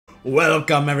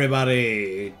Welcome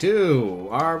everybody to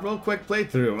our real quick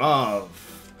playthrough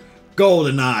of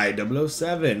Goldeneye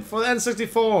 007 for the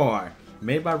N64,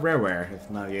 made by Rareware.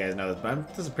 If none of you guys know this, but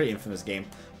this is a pretty infamous game.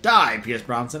 Die, Pierce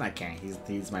Bronson! I can't.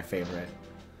 He's my favorite.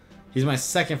 He's my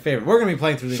second favorite. We're gonna be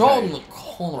playing through the Shot in the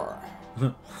corner.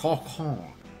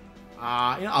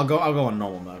 I'll go on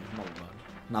normal mode.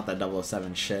 Not that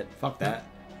 007 shit. Fuck that.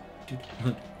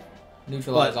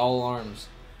 Neutralize all alarms.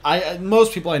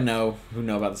 Most people I know who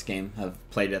know about this game have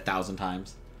played it 1,000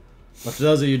 times. But for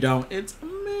those of you who don't, it's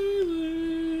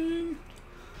amazing.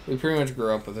 We pretty much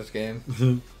grew up with this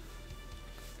game.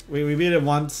 we beat it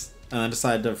once, and then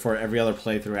decided to, for every other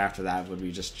playthrough after that would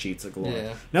be just cheats galore.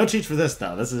 Yeah. No cheats for this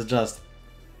though. This is just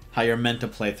how you're meant to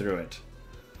play through it.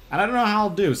 And I don't know how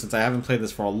I'll do since I haven't played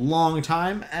this for a long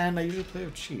time, and I usually play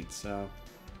with cheats. So,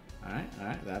 all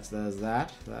right, that.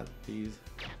 These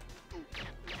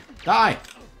die.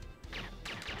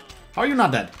 How are you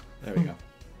not dead? There we go.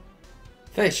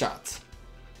 Face shots.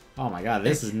 Oh my god,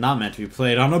 this is not meant to be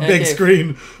played on a big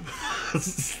screen.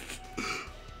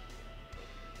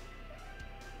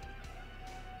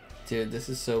 Dude, this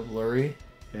is so blurry.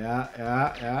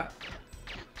 Yeah.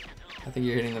 I think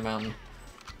you're hitting the mountain.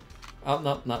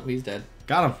 Oh, no, he's dead.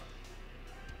 Got him.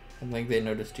 I think they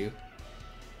noticed you.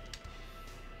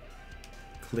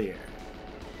 Clear.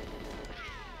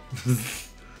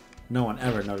 No one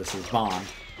ever notices Bond.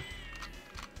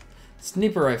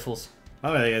 Sniper rifles.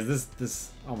 Oh yeah,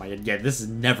 this. Oh my god, yeah, this is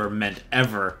never meant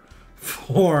ever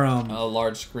for A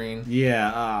large screen.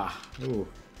 Yeah. Ooh.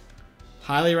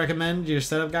 Highly recommend your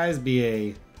setup, guys. Be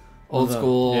a Old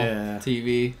school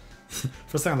TV.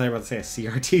 First thing I thought you were about to say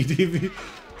a CRT TV.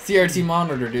 CRT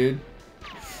monitor, dude.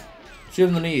 Shoot him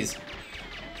in the knees.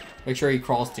 Make sure he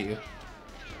crawls to you.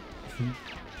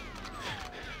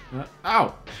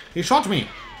 Ow! He shot me!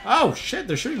 Oh shit!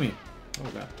 They're shooting me! Oh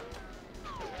god!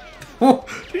 Oh,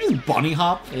 did you just bunny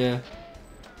hop? Yeah.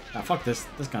 Ah, fuck this!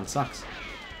 This gun sucks.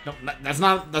 Nope, that's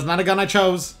not a gun I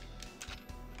chose.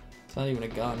 It's not even a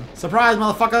gun. Surprise,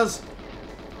 motherfuckers!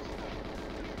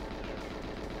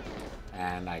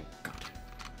 And I got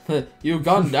it. You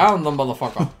gunned down the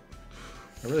motherfucker.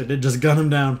 I really did just gun him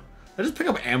down. I just pick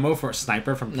up ammo for a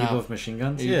sniper from people with machine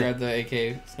guns. You grabbed the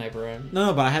AK sniper round.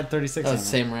 No, but I had 36. Oh,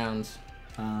 same rounds.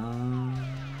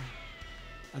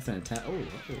 That's an intent. Oh.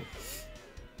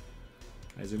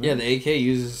 Yeah, the AK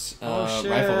uses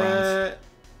rifle rounds.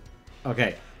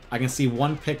 Okay, I can see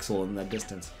 1 pixel in the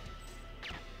distance.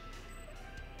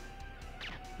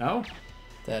 No?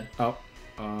 Dead. Oh.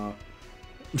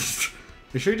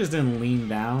 You sure you just didn't lean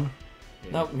down?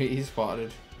 Yeah. Nope, he's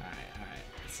spotted. Alright.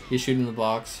 He's shooting the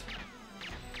box.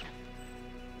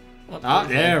 Oh,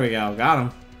 there we go. Got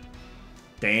him.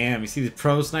 Damn, you see the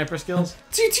pro sniper skills?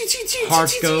 Hard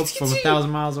scope from 1,000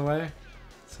 miles away.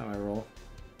 That's how I roll.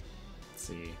 Let's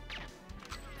see.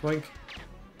 Boink.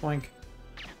 Boink.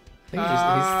 I think he's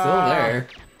still there.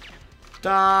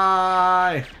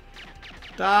 Die!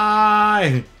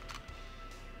 Die!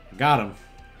 Got him.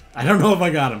 I don't know if I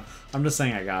got him. I'm just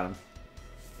saying I got him.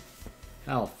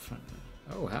 Elf.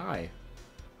 Oh, hi.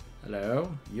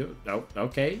 Hello? You... Oh,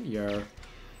 okay. You're...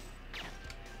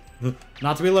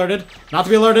 Not to be alerted. Not to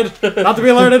be alerted. Not to be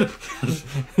alerted.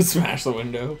 Smash the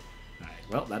window. Alright,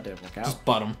 well, that didn't work out. Just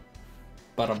butt him.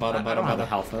 I don't have the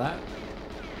health for that.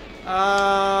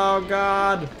 Oh,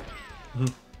 God.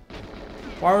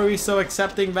 Why were we so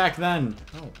accepting back then?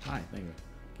 Oh, hi. Thank you.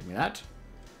 Give me that.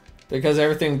 Because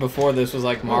everything before this was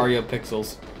like Mario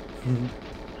pixels.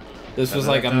 This was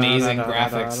like amazing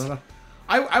graphics.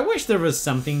 I wish there was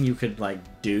something you could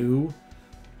like do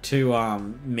to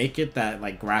make it that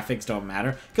like graphics don't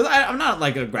matter. Because I'm not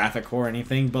like a graphic whore or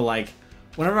anything, but like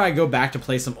whenever I go back to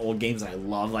play some old games that I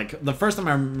love, like the first time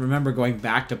I remember going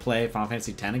back to play Final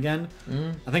Fantasy X again,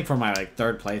 I think for my like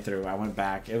 3rd playthrough, I went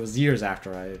back. It was years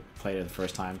after I played it the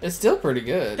first time. It's still pretty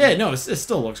good. Yeah, no, it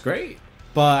still looks great.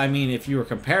 But I mean, if you were to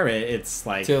compare it, it's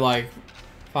like to like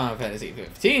Final Fantasy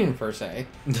 15 per se,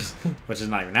 which is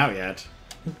not even out yet.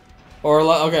 Or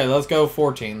okay, let's go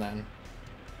 14 then.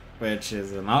 Which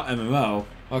is an MMO.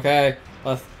 Okay,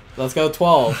 let's go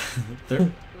 12.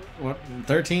 What?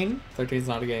 13? 13's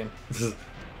not a game.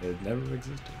 It never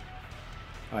existed.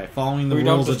 Alright, following the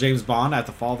rules of James Bond, I have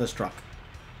to follow this truck.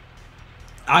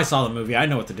 I saw the movie. I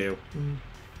know what to do.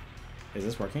 Is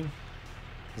this working?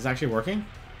 Is this actually working?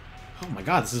 Oh my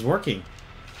god, this is working.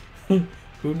 Who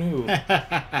knew? If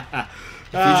you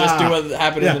just do what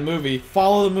happened in the movie.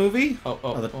 Follow the movie?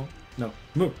 Oh. No.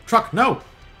 Move. Truck, no!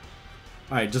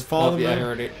 Alright, just follow the movie. Yeah, I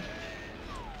heard it.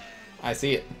 I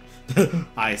see it.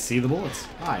 I see the bullets.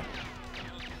 Hi.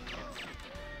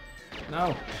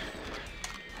 No.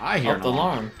 I hear the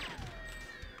alarm.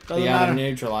 Doesn't You gotta matter.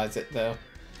 neutralize it though.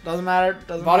 Doesn't matter.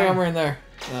 Doesn't Body matter. armor in there.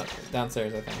 No,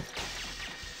 downstairs, I think.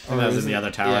 I think that was in the other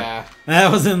tower. Yeah.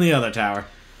 That was in the other tower.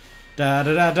 Da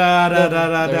da da da da da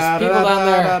da da There's people down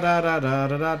there. da da da da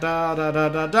da da da da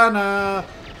da da da.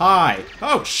 Hi.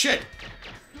 Oh shit.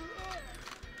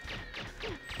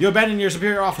 You abandoned your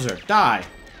superior officer. Die.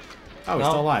 Oh, he's No.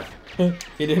 still alive.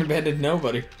 He didn't abandon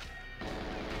nobody.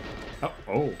 Oh,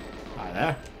 oh. Hi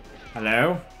there.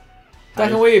 Hello. Duck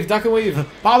and weave, duck and weave.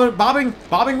 Bobbing,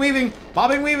 weaving,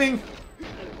 bobbing, weaving.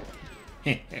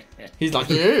 He's like,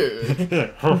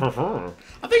 yeah.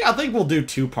 I think we'll do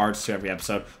 2 parts to every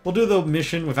episode. We'll do the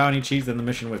mission without any cheats and the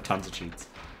mission with tons of cheats.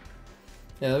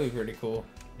 Yeah, that'd be pretty cool.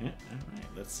 Yeah, alright,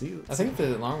 let's see. I think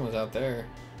the alarm was out there.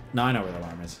 No, I know where the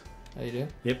alarm is. Oh, you do?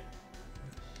 Yep.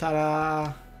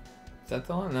 Ta-da! Is that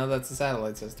the one? No, that's the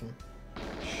satellite system.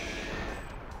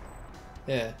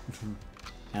 Yeah.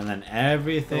 And then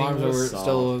everything Alarms was are solved.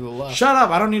 still over the left. Shut up!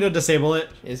 I don't need to disable it.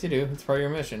 Yes, you do. It's part of your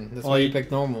mission. That's Well, why you you- pick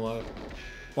normal mode.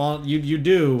 Well, you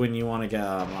do when you want to get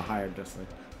a higher distance.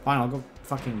 Fine, I'll go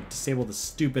fucking disable the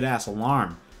stupid ass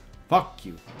alarm. Fuck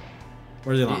you.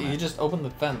 Where's the alarm? You at? just open the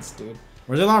fence, dude.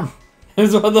 Where's the alarm?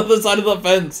 It's on the other side of the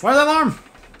fence. Where's the alarm?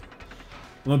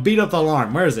 I'm gonna beat up the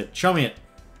alarm. Where is it? Show me it.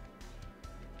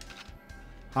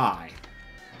 Hi.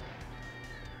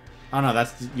 Oh no,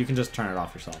 that's you can just turn it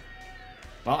off yourself.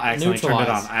 Well, I accidentally turned it on.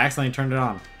 Neutralize. I accidentally turned it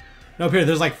on. No, Peter,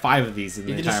 there's like 5 of these in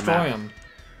the You can entire destroy map. them.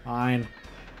 Fine.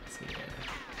 Let's see here.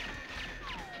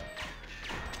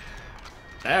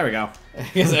 There we go.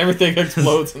 Because everything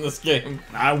explodes in this game.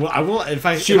 I will if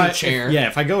I Shoot if a I, chair.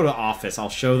 If I go to office, I'll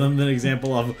show them the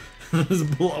example of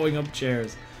just blowing up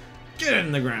chairs. Get it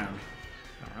in the ground.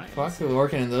 All right. Fuck who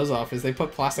working in those offices. They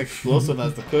put plastic explosive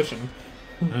as the cushion.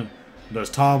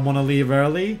 Does Tom want to leave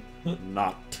early?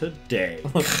 Not today.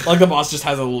 Like the boss just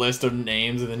has a list of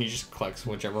names and then he just clicks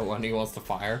whichever one he wants to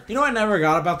fire. You know, I never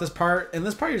got about this part. In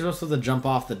this part, you're supposed to jump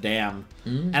off the dam,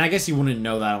 and I guess you wouldn't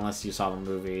know that unless you saw the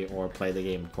movie or play the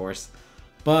game, of course.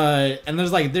 But and there's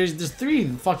 3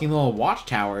 fucking little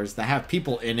watchtowers that have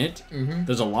people in it.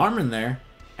 There's an alarm in there,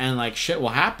 and like shit will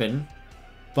happen.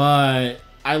 But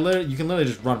you can literally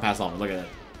just run past all of it. Look at it.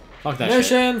 Fuck that shit.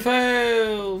 Mission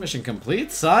failed! Mission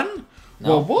complete, son.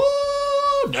 No. Whoa,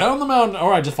 whoa, down the mountain.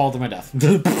 Or I just fall to my death.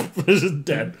 Just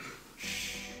dead.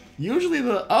 Usually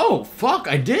oh fuck,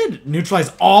 I did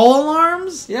neutralize all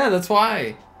alarms. Yeah, that's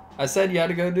why. I said you had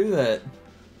to go do that.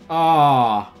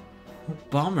 Ah,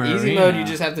 bummer. Easy mode, you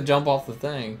just have to jump off the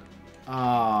thing.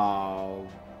 Oh,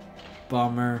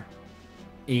 bummer.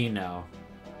 Well,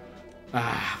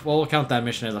 we'll count that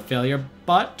mission as a failure,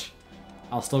 but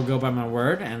I'll still go by my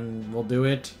word, and we'll do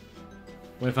it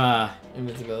with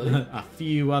Invincibility. a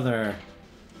few other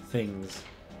things.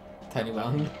 Tiny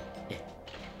bound.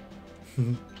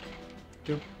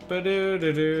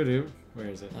 Where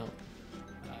is it? No.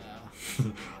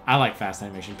 I like fast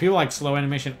animation. People like slow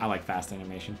animation. I like fast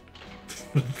animation.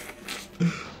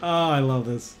 Oh, I love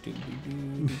this.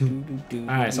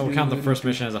 Alright, so we'll count the first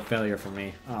mission as a failure for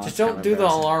me. Oh, Just that's don't kinda do the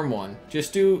embarrassing. alarm one.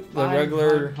 Just do the Fine,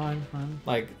 regular, fine.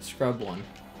 like, scrub one.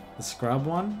 The scrub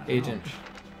one? Agent.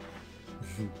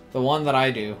 The one that I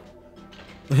do.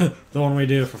 The one we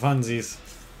do for funsies.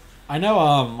 I know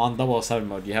on 007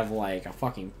 mode you have like a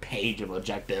fucking page of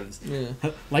objectives. Yeah.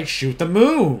 Like shoot the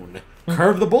moon,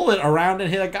 curve the bullet around and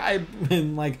hit a guy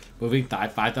in like moving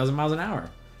 5,000 miles an hour.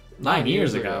 9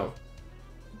 years ago.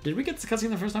 Did we get this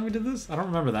cutscene the first time we did this? I don't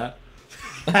remember that.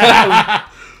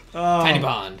 Oh. Tiny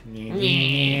Bond.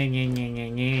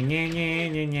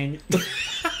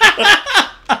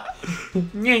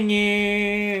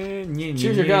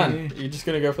 Choose your gun. You just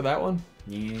gonna go for that one?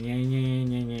 Let's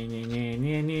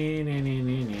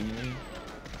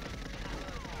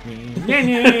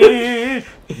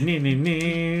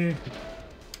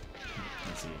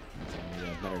see. Maybe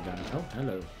a better gun. Oh,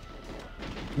 hello.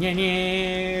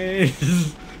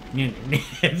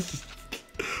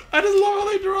 I just love how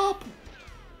they drop.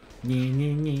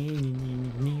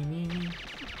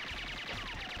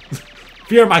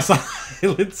 Fear my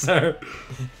silencer.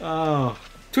 Oh.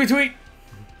 Tweet, tweet.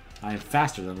 I am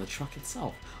faster than the truck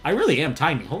itself. I really am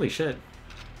tiny. Holy shit.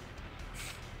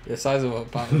 The size of a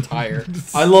tire.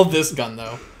 I love this gun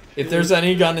though. If there's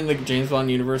any gun in the James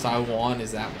Bond universe I want,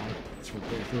 is that one. It's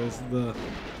ridiculous.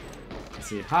 Let's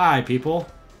see. Hi, people.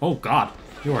 Oh God,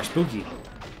 you are spooky.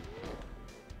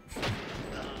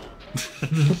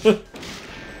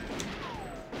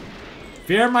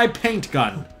 Fear my paint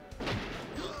gun.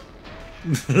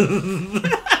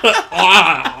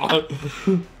 Wow.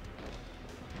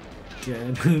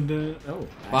 Oh,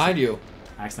 Behind you.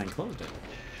 I accidentally closed it.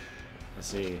 Let's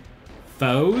see.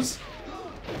 Foes.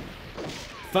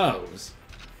 Foes.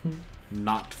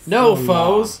 Not for No long.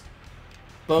 foes.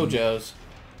 Bojos.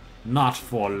 Not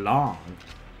for long.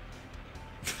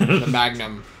 The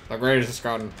Magnum. The greatest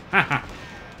gun.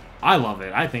 I love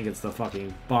it. I think it's the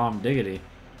fucking bomb diggity.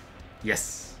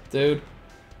 Yes. Dude.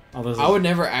 Oh, I would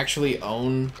never actually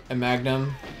own a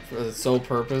Magnum for the sole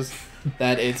purpose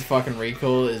that its fucking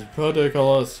recoil is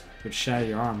ridiculous. Would shatter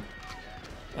your arm.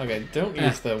 Okay, don't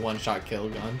use the one-shot kill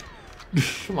gun.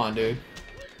 Come on, dude.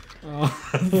 Oh.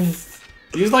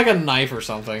 Use like a knife or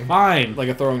something. Fine. Like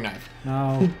a throwing knife.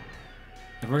 No.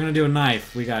 If we're gonna do a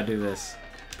knife, we gotta do this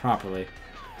properly.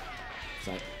 It's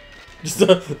like,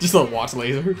 Just a watch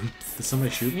laser. did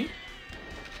somebody shoot me?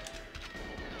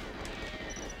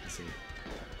 Let's see.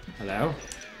 Hello?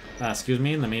 Excuse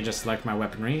me, let me just select my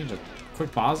weaponry. Just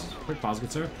quick pause. Quick pause,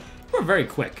 good sir. We're very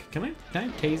quick. Can I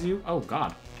tase you? Oh,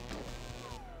 God.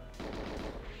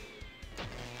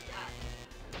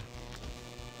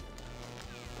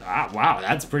 Ah, wow,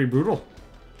 that's pretty brutal.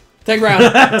 Take round.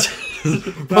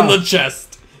 From the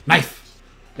chest. Knife!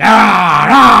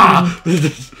 Ah,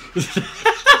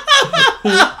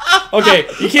 Okay,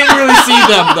 you can't really see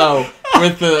them though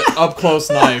with the up close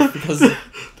knife because.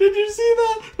 Did you see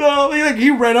that? No,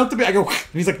 he ran up to me. I go.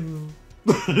 He's like.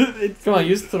 Come on,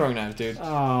 use the throwing knife, dude.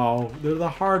 Oh, they're the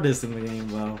hardest in the game,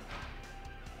 though.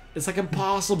 It's like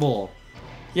impossible.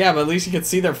 Yeah, but at least you can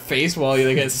see their face while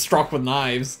they get struck with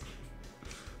knives.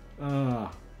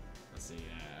 Let's see.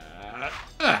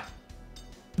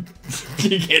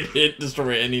 You can't hit,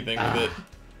 destroy anything with it.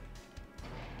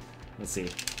 Let's see.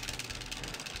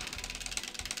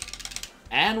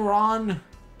 And Ron.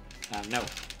 No. A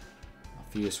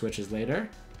few switches later.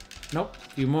 Nope. A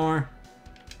few more.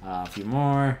 A few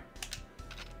more.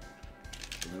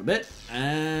 A little bit.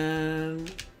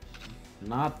 And...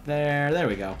 not there. There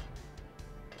we go.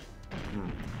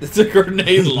 It's a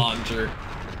grenade launcher.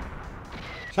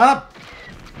 Shut up!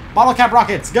 Bottle cap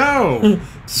rockets, go!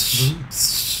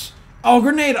 Oh,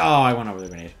 grenade! Oh, I went over the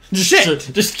grenade.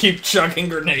 Shit! Just keep chucking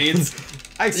grenades.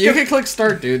 You can click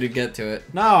start, dude, to get to it.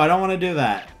 No, I don't want to do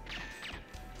that.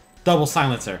 Double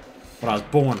silencer. What I was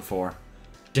born for.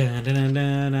 I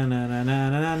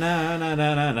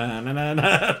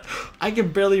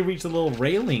can barely reach the little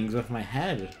railings with my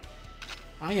head.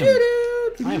 I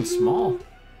am small.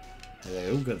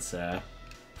 Hello, good sir.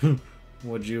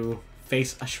 Would you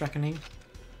face a Shrekkening?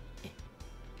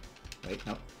 Wait,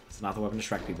 no. It's not the weapon to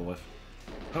Shrek people with.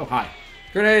 Oh, hi.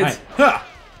 Grenades! Hi.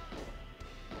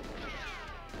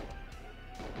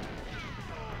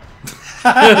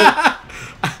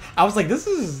 I was like, this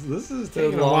is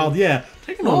taking a while. Yeah,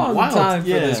 taking a long while. time for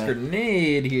this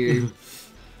grenade here.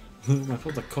 Am I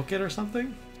supposed to cook it or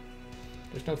something?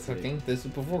 There's no cooking. This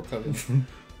is before cooking.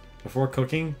 Before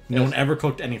cooking? No one ever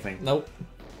cooked anything. Nope.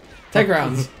 10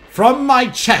 rounds. From my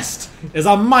chest is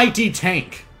a mighty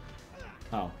tank.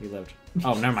 Oh, he lived.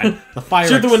 Oh, never mind. The fire.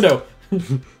 Shoot the window.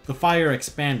 The fire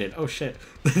expanded. Oh shit!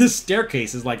 This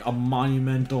staircase is like a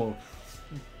monumental,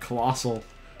 colossal.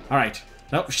 All right.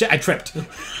 Oh shit! I tripped.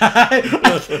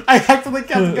 I actually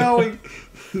kept going.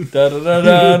 Da da da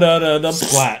da da da da.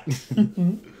 Splat.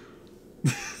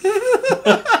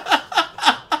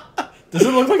 Does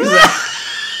it look like that?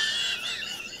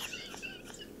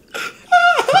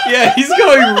 Yeah, he's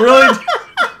going really.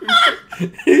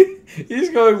 He's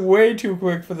going way too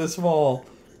quick for this fall.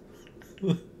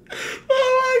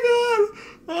 Oh my god!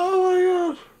 Oh my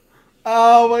god!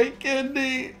 Oh my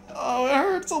kidney! Oh, it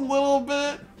hurts a little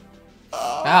bit.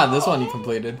 Oh. Ah, this one you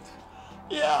completed.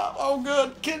 Yeah. Oh,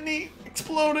 good. Kidney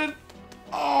exploded.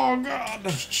 Oh god.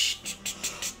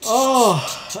 Oh,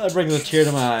 that brings a tear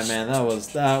to my eye, man. That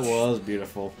was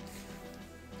beautiful.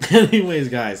 Anyways,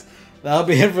 guys, that'll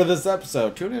be it for this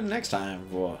episode. Tune in next time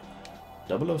for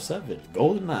 007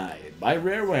 Goldeneye by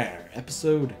Rareware,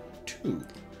 episode 2.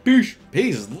 Peace.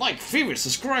 Peace. Like, favorite,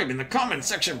 subscribe in the comment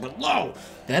section below.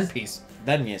 Then peace.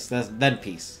 Then yes, then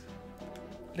peace.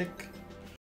 Click.